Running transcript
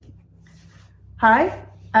Hi,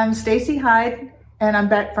 I'm Stacey Hyde, and I'm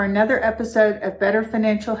back for another episode of Better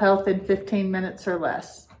Financial Health in 15 Minutes or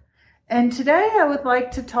Less. And today I would like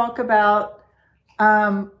to talk about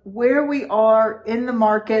where we are in the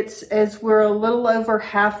markets as we're a little over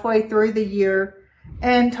halfway through the year,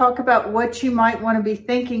 and talk about what you might want to be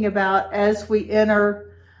thinking about as we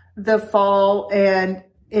enter the fall and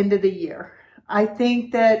into the year. I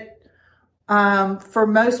think that for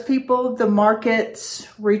most people, the market's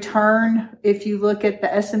return, if you look at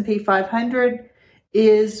the S&P 500,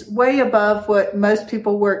 is way above what most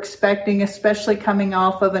people were expecting, especially coming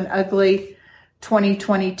off of an ugly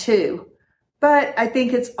 2022. But I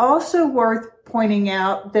think it's also worth pointing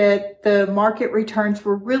out that the market returns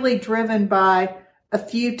were really driven by a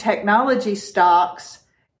few technology stocks.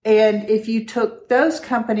 And if you took those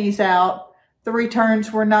companies out, the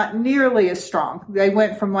returns were not nearly as strong. They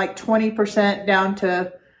went from like 20% down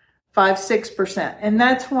to 5-6%. And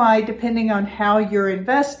that's why, depending on how you're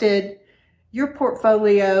invested, your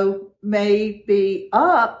portfolio may be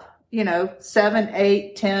up, 7,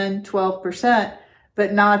 8, 10, 12%,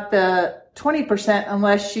 but not the 20%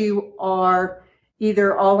 unless you are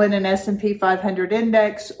either all in an S&P 500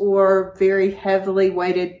 index or very heavily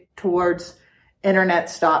weighted towards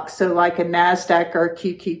internet stocks. So like a NASDAQ or a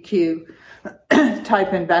QQQ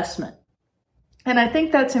type investment. And I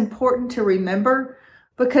think that's important to remember,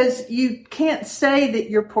 because you can't say that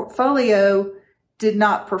your portfolio did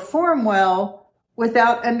not perform well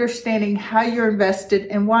without understanding how you're invested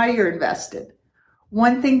and why you're invested.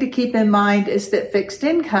 One thing to keep in mind is that fixed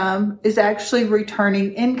income is actually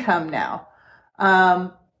returning income now.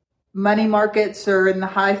 Money markets are in the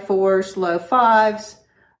high 4s, low 5s.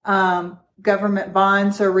 Government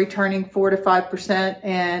bonds are returning 4 to 5%,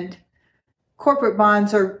 and corporate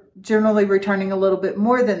bonds are generally returning a little bit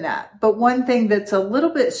more than that. But one thing that's a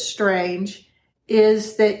little bit strange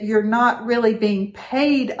is that you're not really being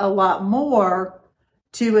paid a lot more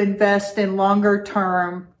to invest in longer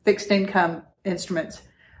term fixed income instruments.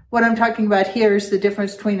 What I'm talking about here is the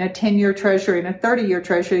difference between a 10-year treasury and a 30-year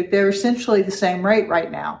treasury. They're essentially the same rate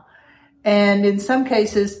right now. And in some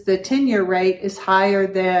cases, the 10-year rate is higher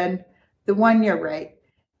than the 1-year rate.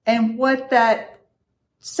 And what that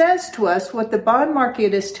says to us, what the bond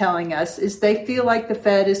market is telling us, is they feel like the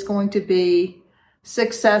Fed is going to be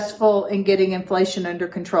successful in getting inflation under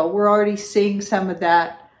control. We're already seeing some of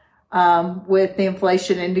that with the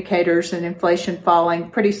inflation indicators and inflation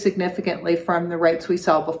falling pretty significantly from the rates we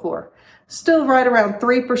saw before. Still right around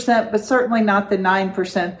 3%, but certainly not the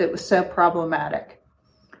 9% that was so problematic.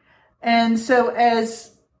 And so as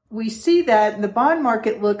we see that, and the bond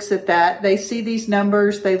market looks at that, they see these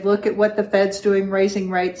numbers, they look at what the Fed's doing, raising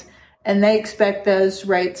rates, and they expect those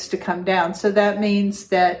rates to come down. So that means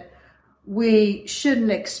that we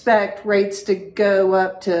shouldn't expect rates to go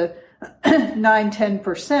up to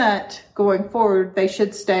 9-10% going forward. They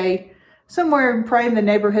should stay somewhere probably in the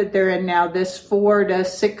neighborhood they're in now, this 4 to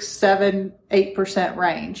 6, 7, 8%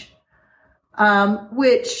 range.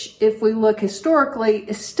 Which, if we look historically,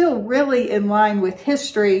 is still really in line with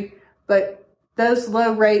history, but those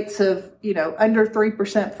low rates of, under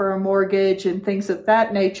 3% for a mortgage and things of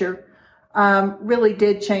that nature, really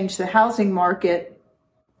did change the housing market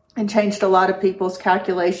and changed a lot of people's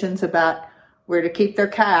calculations about where to keep their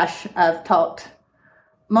cash. I've talked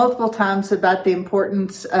multiple times about the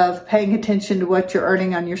importance of paying attention to what you're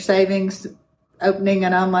earning on your savings, opening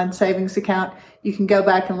an online savings account. You can go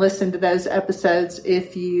back and listen to those episodes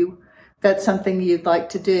if that's something you'd like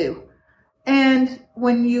to do. And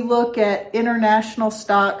when you look at international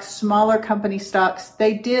stocks, smaller company stocks,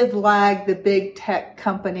 they did lag the big tech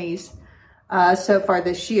companies so far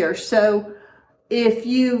this year. So if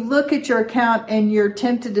you look at your account and you're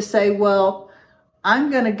tempted to say, well, I'm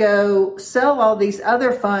going to go sell all these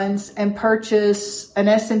other funds and purchase an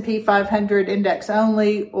S&P 500 index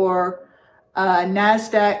only or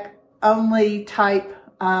NASDAQ only type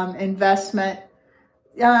investment,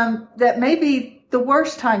 that may be the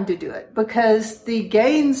worst time to do it, because the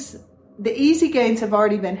easy gains have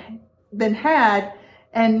already been had.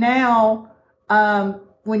 And now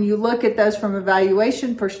when you look at those from a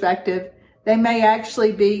valuation perspective, they may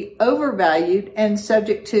actually be overvalued and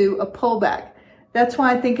subject to a pullback. That's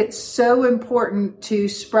why I think it's so important to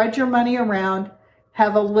spread your money around,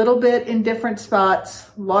 have a little bit in different spots,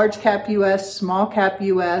 large cap US, small cap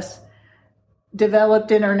US,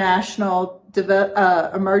 developed international,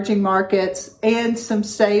 emerging markets, and some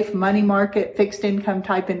safe money market fixed income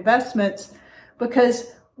type investments.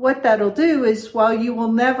 Because what that'll do is, while you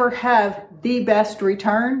will never have the best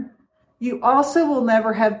return, you also will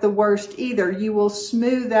never have the worst either. You will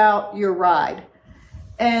smooth out your ride.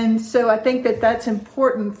 And so I think that that's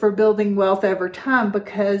important for building wealth over time,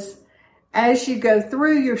 because as you go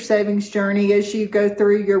through your savings journey, as you go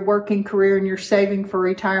through your working career and you're saving for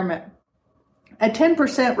retirement, a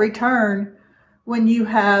 10% return when you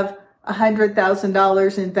have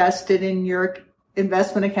 $100,000 invested in your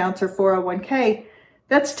investment accounts or 401k,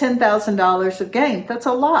 that's $10,000 of gain. That's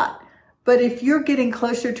a lot. But if you're getting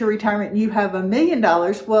closer to retirement and you have $1 million,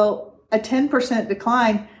 well, a 10%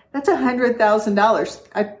 decline, that's $100,000.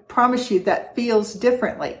 I promise you that feels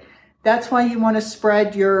differently. That's why you want to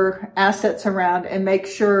spread your assets around and make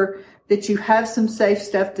sure that you have some safe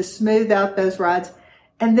stuff to smooth out those rides,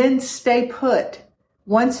 and then stay put.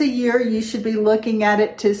 Once a year, you should be looking at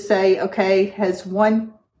it to say, okay, has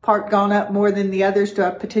one part gone up more than the others? Do I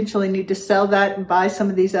potentially need to sell that and buy some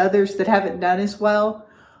of these others that haven't done as well?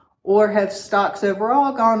 Or have stocks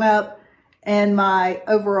overall gone up and my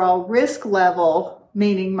overall risk level,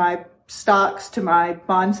 meaning my stocks to my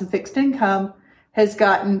bonds and fixed income, has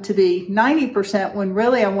gotten to be 90% when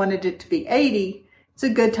really I wanted it to be 80%. It's a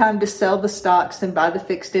good time to sell the stocks and buy the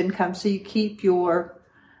fixed income so you keep your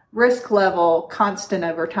risk level constant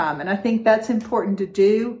over time. And I think that's important to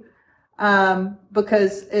do,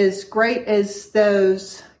 because as great as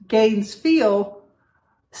those gains feel,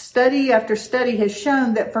 study after study has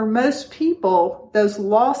shown that for most people, those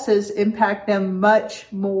losses impact them much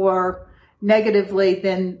more negatively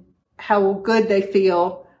than how good they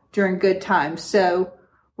feel during good times. So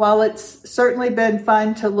while it's certainly been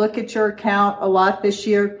fun to look at your account a lot this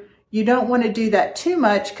year, you don't want to do that too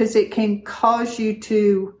much, because it can cause you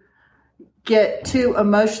to get too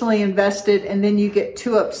emotionally invested and then you get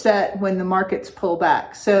too upset when the markets pull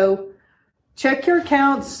back. So check your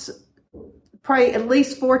accounts probably at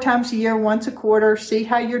least 4 times a year, once a quarter, see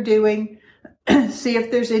how you're doing, see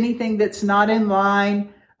if there's anything that's not in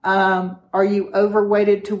line. Are you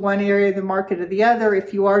overweighted to one area of the market or the other?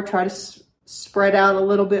 If you are, try to spread out a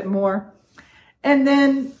little bit more. And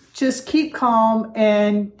then just keep calm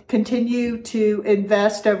and continue to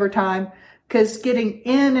invest over time, because getting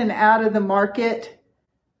in and out of the market,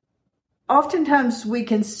 oftentimes we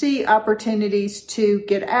can see opportunities to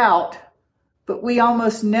get out, but we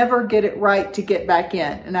almost never get it right to get back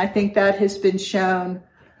in. And I think that has been shown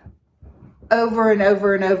over and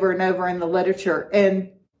over and over and over in the literature. And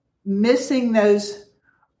missing those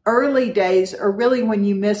early days are really when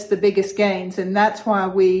you miss the biggest gains. And that's why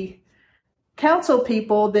we counsel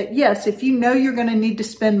people that, yes, if you know you're going to need to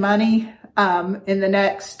spend money in the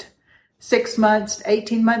next 6 months,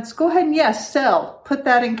 18 months, go ahead and yes, sell, put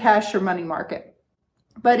that in cash or money market.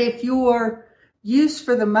 But if your use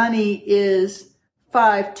for the money is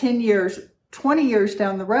 5, 10 years, 20 years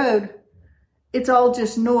down the road, it's all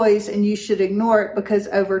just noise and you should ignore it, because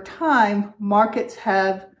over time, markets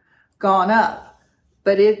have gone up,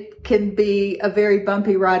 but it can be a very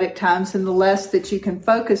bumpy ride at times, and the less that you can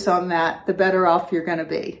focus on that, the better off you're going to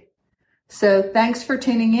be. So thanks for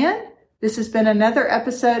tuning in. This has been another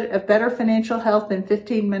episode of Better Financial Health in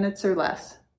 15 minutes or less.